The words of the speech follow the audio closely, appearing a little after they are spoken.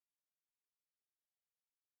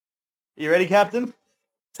You ready, Captain?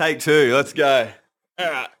 Take two. Let's go.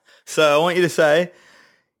 All right. So I want you to say,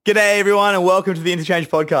 "G'day, everyone, and welcome to the Interchange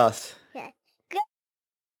podcast."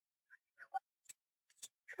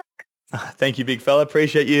 Thank you, big fella.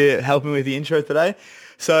 Appreciate you helping with the intro today.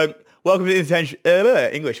 So, welcome to the Interchange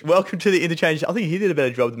English. Welcome to the Interchange. I think he did a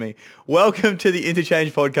better job than me. Welcome to the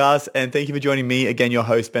Interchange podcast, and thank you for joining me again, your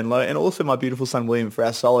host Ben Lowe, and also my beautiful son William for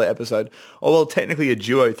our solo episode. Or well, technically a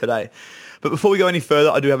duo today. But before we go any further,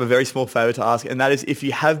 I do have a very small favor to ask, and that is if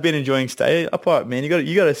you have been enjoying stay upright, man, you got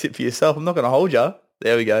to sit for yourself. I'm not going to hold you.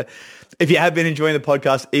 There we go. If you have been enjoying the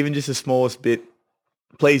podcast, even just the smallest bit,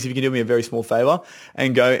 please, if you can do me a very small favor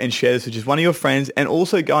and go and share this with just one of your friends, and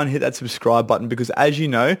also go and hit that subscribe button, because as you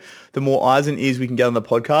know, the more eyes and ears we can get on the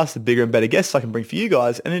podcast, the bigger and better guests I can bring for you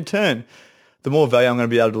guys. And in turn, the more value I'm going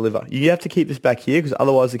to be able to deliver. You have to keep this back here because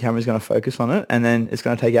otherwise the camera's going to focus on it and then it's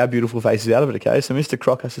going to take our beautiful faces out of it, okay? So Mr.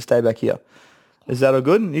 Croc has to stay back here. Is that all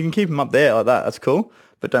good? You can keep him up there like that. That's cool.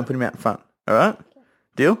 But don't put him out in front. All right?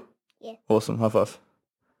 Deal? Yeah. Awesome. High five.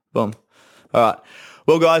 Boom. All right.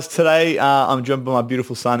 Well, guys, today I'm joined by my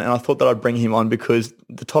beautiful son, and I thought that I'd bring him on because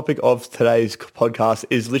the topic of today's podcast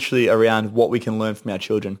is literally around what we can learn from our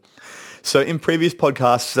children. So in previous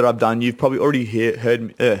podcasts that I've done, you've probably already heard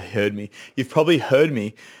me. You've probably heard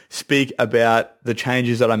me speak about the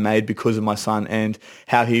changes that I made because of my son and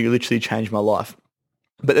how he literally changed my life.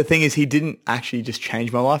 But the thing is, he didn't actually just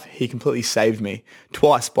change my life. He completely saved me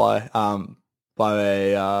twice by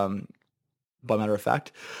matter of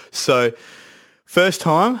fact. So first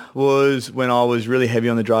time was when I was really heavy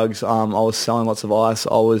on the drugs. I was selling lots of ice.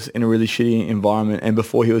 I was in a really shitty environment. And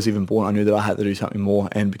before he was even born, I knew that I had to do something more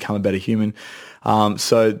and become a better human.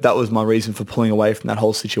 So that was my reason for pulling away from that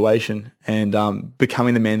whole situation and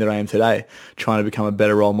becoming the man that I am today, trying to become a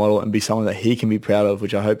better role model and be someone that he can be proud of,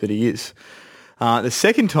 which I hope that he is. The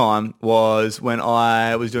second time was when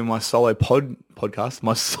I was doing my solo podcast,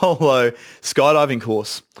 my solo skydiving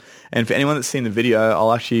course. And for anyone that's seen the video,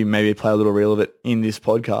 I'll actually maybe play a little reel of it in this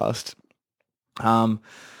podcast. I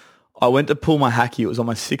went to pull my hacky. It was on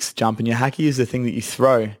my sixth jump, and your hacky is the thing that you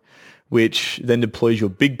throw, which then deploys your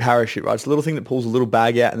big parachute, right? It's a little thing that pulls a little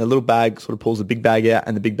bag out, and the little bag sort of pulls the big bag out,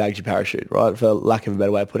 and the big bag's your parachute, right? For lack of a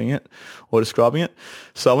better way of putting it or describing it.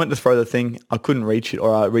 So I went to throw the thing. I couldn't reach it,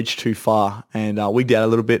 or I reached too far, and wigged out a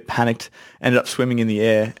little bit, panicked, ended up swimming in the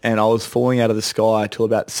air, and I was falling out of the sky till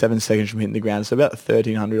about 7 seconds from hitting the ground. So about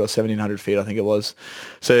 1,300 or 1,700 feet, I think it was.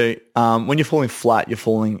 So when you're falling flat, you're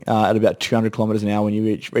falling at about 200 kilometers an hour when you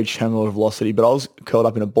reach terminal velocity. But I was curled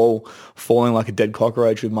up in a ball, falling like a dead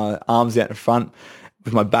cockroach with my arms out in front,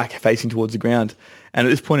 with my back facing towards the ground. And at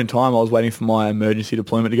this point in time, I was waiting for my emergency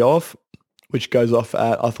deployment to go off, which goes off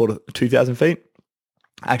at, I thought, 2,000 feet.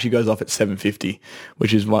 Actually goes off at 750,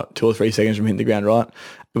 which is 2 or 3 seconds from hitting the ground, right?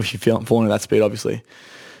 If you feel falling at that speed, obviously.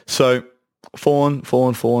 So fallen.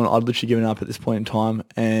 I'd literally given up at this point in time,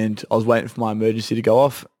 and I was waiting for my emergency to go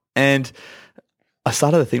off. And I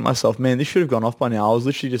started to think to myself, man, this should have gone off by now. I was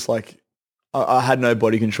literally just like, I had no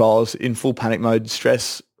body control. I was in full panic mode,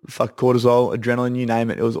 stress, cortisol, adrenaline, you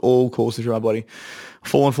name it. It was all coursing through my body.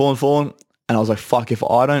 Fallen. And I was like, fuck, if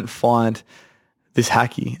I don't find this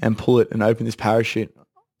hacky and pull it and open this parachute,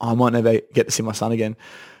 I might never get to see my son again.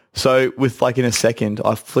 So with in a second,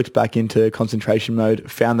 I flicked back into concentration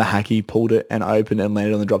mode, found the hacky, pulled it and opened and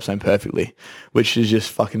landed on the drop zone perfectly, which is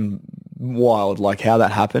just fucking wild. Like how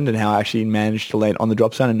that happened and how I actually managed to land on the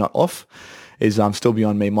drop zone and not off is still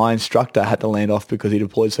beyond me. My instructor had to land off because he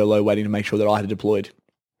deployed so low, waiting to make sure that I had deployed.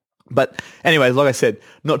 But anyways, like I said,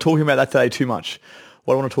 not talking about that today too much.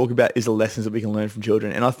 What I want to talk about is the lessons that we can learn from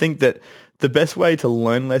children. And I think that the best way to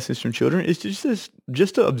learn lessons from children is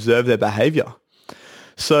just to observe their behavior.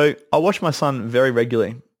 So I watch my son very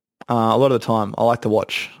regularly. A lot of the time, I like to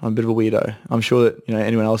watch. I'm a bit of a weirdo. I'm sure that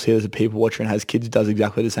anyone else here that's a people watcher and has kids does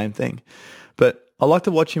exactly the same thing. But I like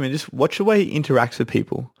to watch him and just watch the way he interacts with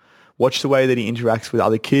people. Watch the way that he interacts with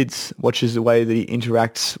other kids. Watches the way that he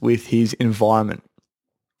interacts with his environment.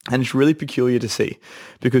 And it's really peculiar to see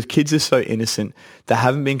because kids are so innocent. They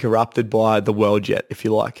haven't been corrupted by the world yet, if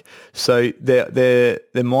you like. So their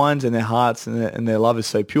minds and their hearts and their love is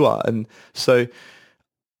so pure. And so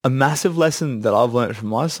a massive lesson that I've learned from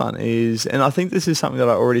my son is, and I think this is something that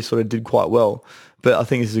I already sort of did quite well, but I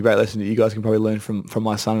think this is a great lesson that you guys can probably learn from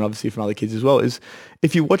my son and obviously from other kids as well, is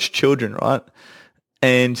if you watch children, right,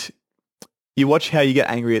 and you watch how you get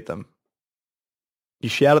angry at them, you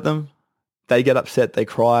shout at them, they get upset, they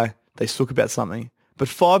cry, they sook about something. But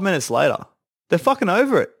 5 minutes later, they're fucking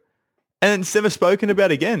over it. And it's never spoken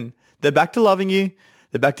about again. They're back to loving you.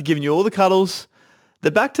 They're back to giving you all the cuddles.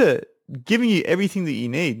 They're back to giving you everything that you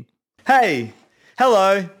need. Hey,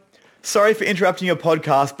 hello. Sorry for interrupting your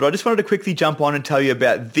podcast, but I just wanted to quickly jump on and tell you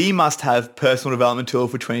about the must-have personal development tool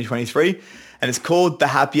for 2023, and it's called the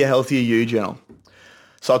Happier, Healthier You Journal.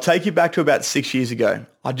 So I'll take you back to about 6 years ago.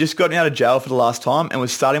 I'd just gotten out of jail for the last time and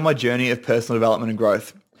was starting my journey of personal development and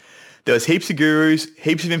growth. There was heaps of gurus,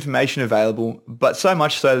 heaps of information available, but so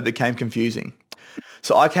much so that it became confusing.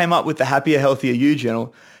 So I came up with the Happier, Healthier You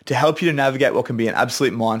Journal to help you to navigate what can be an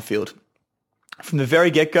absolute minefield. From the very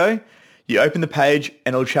get-go, you open the page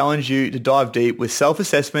and it'll challenge you to dive deep with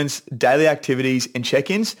self-assessments, daily activities and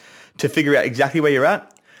check-ins to figure out exactly where you're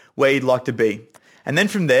at, where you'd like to be. And then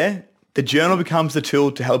from there, the journal becomes the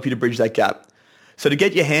tool to help you to bridge that gap. So to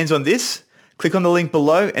get your hands on this, click on the link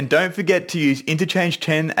below and don't forget to use intochange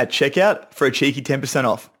 10 at checkout for a cheeky 10%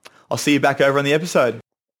 off. I'll see you back over on the episode.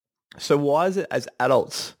 So why is it as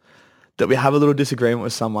adults that we have a little disagreement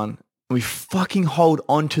with someone and we fucking hold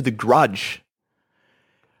on to the grudge?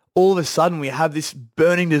 All of a sudden we have this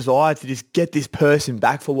burning desire to just get this person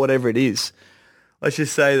back for whatever it is. Let's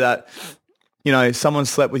just say that, someone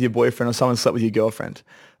slept with your boyfriend or someone slept with your girlfriend.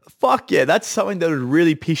 Fuck yeah, that's something that would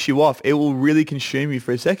really piss you off. It will really consume you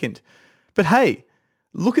for a second. But hey,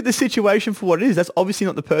 look at the situation for what it is. That's obviously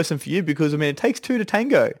not the person for you because, it takes two to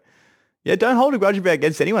tango. Yeah, don't hold a grudge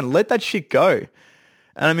against anyone. Let that shit go.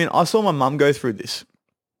 And I saw my mum go through this.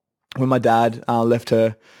 When my dad left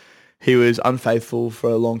her, he was unfaithful for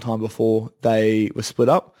a long time before they were split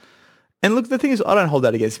up. And look, the thing is, I don't hold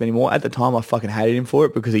that against him anymore. At the time, I fucking hated him for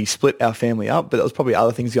it because he split our family up. But there was probably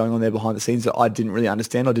other things going on there behind the scenes that I didn't really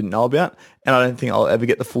understand or didn't know about. And I don't think I'll ever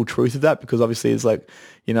get the full truth of that because obviously it's like,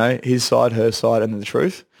 his side, her side, and then the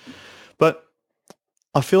truth. But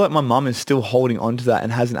I feel like my mum is still holding on to that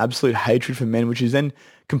and has an absolute hatred for men, which has then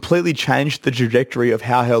completely changed the trajectory of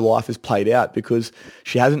how her life has played out because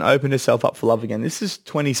she hasn't opened herself up for love again. This is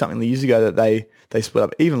 20-something years ago that they split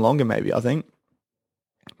up. Even longer, maybe, I think.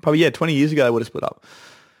 Probably, 20 years ago they would have split up.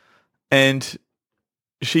 And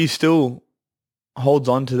she still holds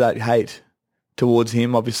on to that hate towards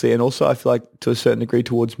him, obviously, and also I feel like to a certain degree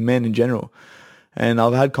towards men in general. And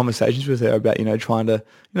I've had conversations with her about, trying to,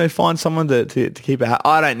 find someone to keep her happy.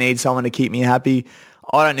 I don't need someone to keep me happy.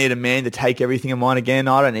 I don't need a man to take everything of mine again.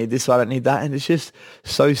 I don't need this. I don't need that. And it's just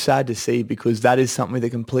so sad to see because that is something that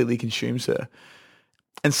completely consumes her.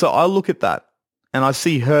 And so I look at that and I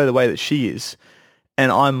see her the way that she is.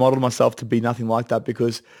 And I model myself to be nothing like that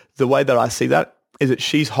because the way that I see that is that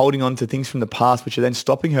she's holding on to things from the past, which are then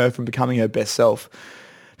stopping her from becoming her best self.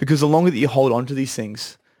 Because the longer that you hold on to these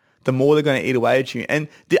things, the more they're going to eat away at you. And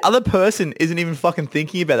the other person isn't even fucking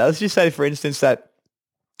thinking about that. Let's just say, for instance, that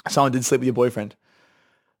someone did sleep with your boyfriend.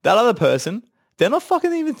 That other person, they're not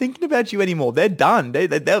fucking even thinking about you anymore. They're done.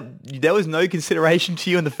 There was no consideration to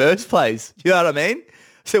you in the first place. You know what I mean?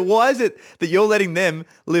 So why is it that you're letting them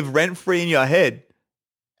live rent-free in your head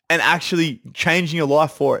and actually changing your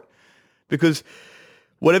life for it? Because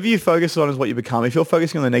whatever you focus on is what you become. If you're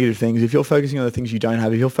focusing on the negative things, if you're focusing on the things you don't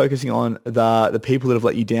have, if you're focusing on the people that have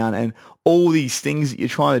let you down and all these things that you're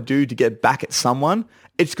trying to do to get back at someone,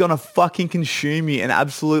 it's going to fucking consume you and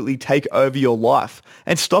absolutely take over your life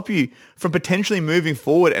and stop you from potentially moving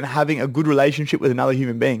forward and having a good relationship with another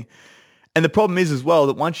human being. And the problem is as well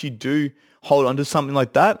that once you do hold on to something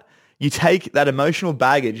like that, you take that emotional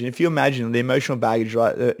baggage. And if you imagine the emotional baggage,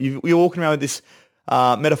 right, you're walking around with this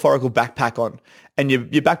metaphorical backpack on, and your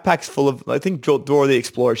backpack's full of, I think, Dora the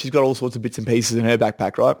Explorer. She's got all sorts of bits and pieces in her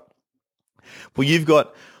backpack, right? Well, you've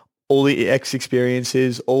got all the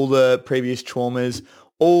experiences, all the previous traumas,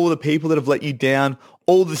 all the people that have let you down,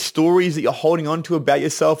 all the stories that you're holding on to about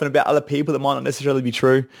yourself and about other people that might not necessarily be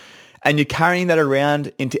true. And you're carrying that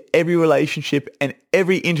around into every relationship and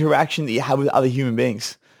every interaction that you have with other human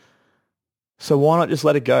beings. So why not just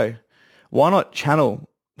let it go? Why not channel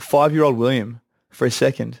 5-year-old William for a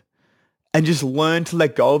second and just learn to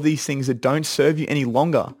let go of these things that don't serve you any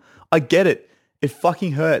longer? I get it. It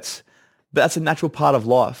fucking hurts, but that's a natural part of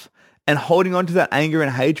life. And holding on to that anger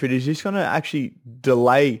and hatred is just going to actually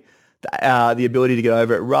delay the ability to get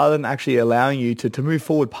over it rather than actually allowing you to move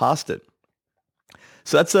forward past it.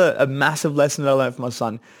 So that's a massive lesson that I learned from my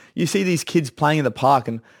son. You see these kids playing in the park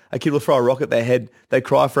and a kid will throw a rock at their head. They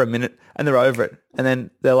cry for a minute and they're over it. And then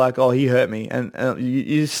they're like, oh, he hurt me. And you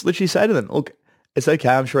just literally say to them, look, it's okay.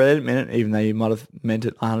 I'm sure they didn't mean it, even though you might have meant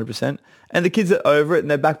it 100%. And the kids are over it and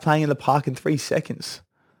they're back playing in the park in 3 seconds.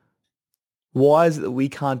 Why is it that we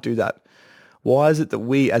can't do that? Why is it that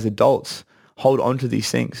we as adults hold on to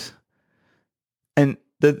these things? And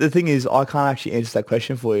the thing is, I can't actually answer that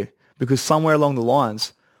question for you because somewhere along the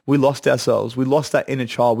lines, we lost ourselves. We lost that inner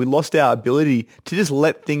child. We lost our ability to just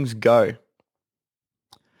let things go.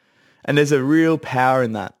 And there's a real power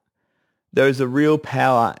in that. There is a real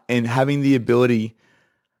power in having the ability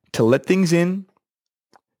to let things in,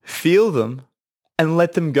 feel them, and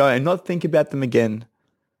let them go and not think about them again.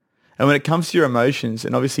 And when it comes to your emotions,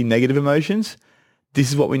 and obviously negative emotions, this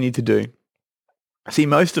is what we need to do. See,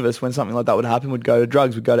 most of us, when something like that would happen, would go to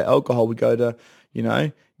drugs, would go to alcohol, would go to,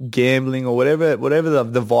 gambling or whatever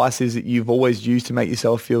the vice is that you've always used to make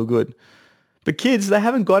yourself feel good. But kids, they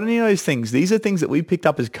haven't got any of those things. These are things that we picked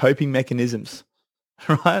up as coping mechanisms,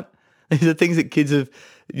 right? These are things that kids have,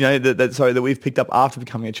 that we've picked up after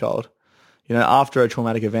becoming a child, after a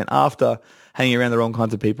traumatic event, after hanging around the wrong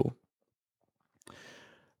kinds of people.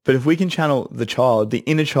 But if we can channel the child, the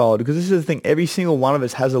inner child, because this is the thing, every single one of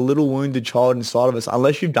us has a little wounded child inside of us,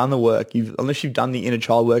 unless you've done the work, unless you've done the inner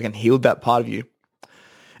child work and healed that part of you.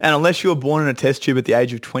 And unless you were born in a test tube at the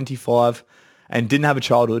age of 25 and didn't have a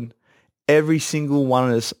childhood, every single one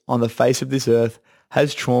of us on the face of this earth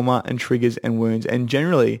has trauma and triggers and wounds. And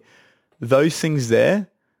generally, those things there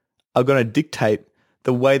are going to dictate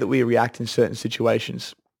the way that we react in certain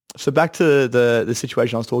situations. So back to the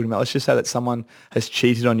situation I was talking about. Let's just say that someone has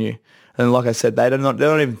cheated on you. And like I said, they're not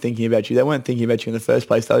even thinking about you. They weren't thinking about you in the first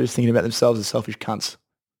place. They were just thinking about themselves as selfish cunts.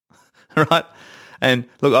 Right? And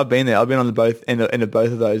look, I've been there. I've been on the end of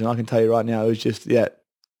both of those. And I can tell you right now, it was just,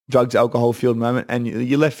 drugs, alcohol filled moment. And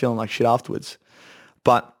you're left feeling like shit afterwards.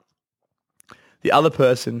 But the other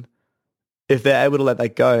person, if they're able to let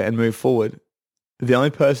that go and move forward, the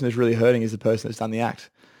only person that's really hurting is the person that's done the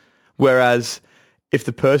act. Whereas if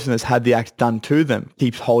the person that's had the act done to them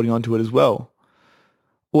keeps holding on to it as well,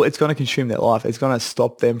 it's going to consume their life. It's going to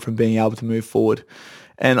stop them from being able to move forward.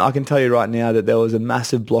 And I can tell you right now that there was a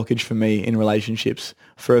massive blockage for me in relationships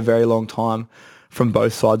for a very long time from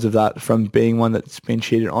both sides of that, from being one that's been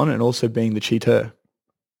cheated on and also being the cheater.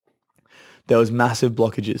 There was massive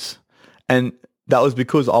blockages. And that was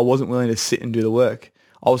because I wasn't willing to sit and do the work.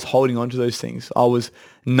 I was holding on to those things. I was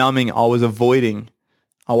numbing. I was avoiding.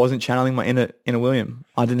 I wasn't channeling my inner William.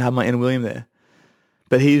 I didn't have my inner William there.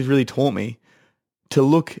 But he's really taught me to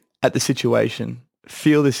look at the situation,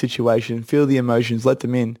 feel the situation, feel the emotions, let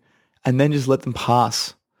them in, and then just let them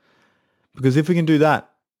pass. Because if we can do that,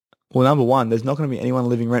 well, number one, there's not going to be anyone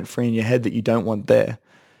living rent-free in your head that you don't want there.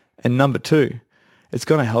 And number two, it's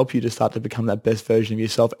going to help you to start to become that best version of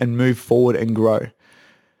yourself and move forward and grow.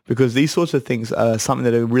 Because these sorts of things are something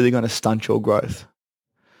that are really going to stunt your growth.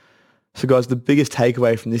 So guys, the biggest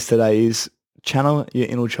takeaway from this today is channel your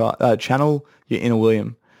inner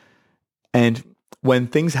William. And when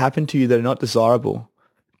things happen to you that are not desirable,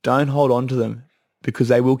 don't hold on to them because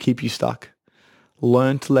they will keep you stuck.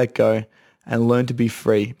 Learn to let go and learn to be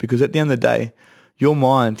free, because at the end of the day, your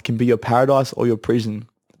mind can be your paradise or your prison,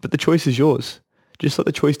 but the choice is yours. Just like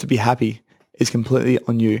the choice to be happy is completely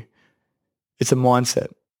on you. It's a mindset.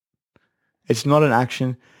 It's not an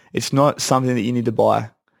action. It's not something that you need to buy.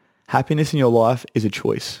 Happiness in your life is a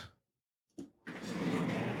choice.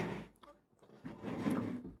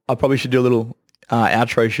 I probably should do a little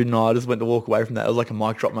outro, shouldn't I? I just went to walk away from that. It was like a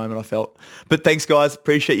mic drop moment, I felt. But thanks, guys.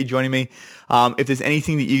 Appreciate you joining me. If there's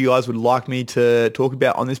anything that you guys would like me to talk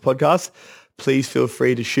about on this podcast, please feel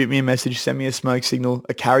free to shoot me a message, send me a smoke signal,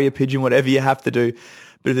 a carrier pigeon, whatever you have to do.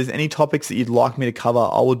 But if there's any topics that you'd like me to cover,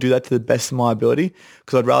 I will do that to the best of my ability,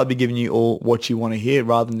 because I'd rather be giving you all what you want to hear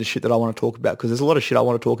rather than the shit that I want to talk about, because there's a lot of shit I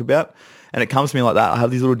want to talk about, and it comes to me like that. I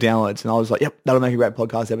have these little downloads, and I was like, yep, that'll make a great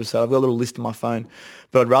podcast episode. I've got a little list in my phone,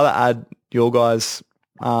 but I'd rather add your guys'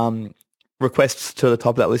 requests to the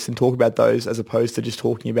top of that list and talk about those as opposed to just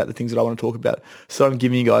talking about the things that I want to talk about. So I'm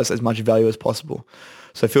giving you guys as much value as possible.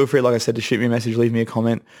 So feel free, like I said, to shoot me a message, leave me a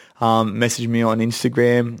comment, message me on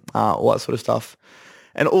Instagram, all that sort of stuff.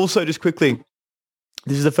 And also, just quickly,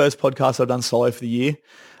 this is the first podcast I've done solo for the year.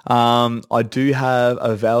 I do have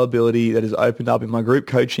availability that has opened up in my group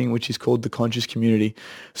coaching, which is called the Conscious Community.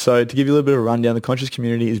 So to give you a little bit of a rundown, the Conscious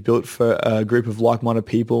Community is built for a group of like-minded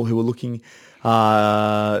people who are looking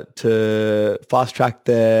to fast-track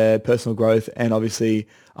their personal growth and obviously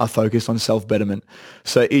are focused on self-betterment.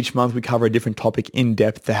 So each month we cover a different topic in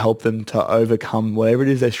depth to help them to overcome whatever it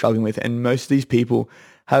is they're struggling with. And most of these people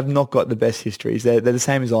have not got the best histories. They're the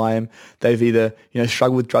same as I am. They've either,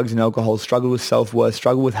 struggled with drugs and alcohol, struggled with self-worth,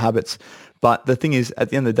 struggled with habits. But the thing is,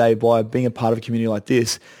 at the end of the day, by being a part of a community like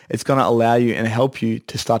this, it's going to allow you and help you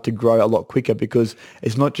to start to grow a lot quicker, because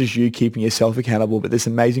it's not just you keeping yourself accountable, but this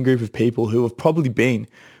amazing group of people who have probably been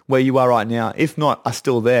where you are right now, if not, are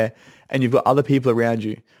still there. And you've got other people around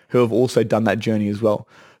you who have also done that journey as well.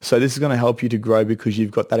 So this is going to help you to grow because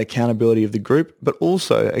you've got that accountability of the group, but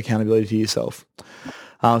also accountability to yourself.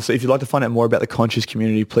 So if you'd like to find out more about the conscious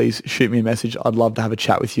community, please shoot me a message. I'd love to have a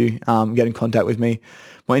chat with you. Get in contact with me.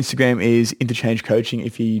 My Instagram is intochange coaching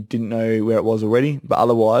if you didn't know where it was already. But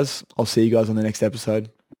otherwise, I'll see you guys on the next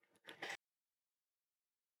episode.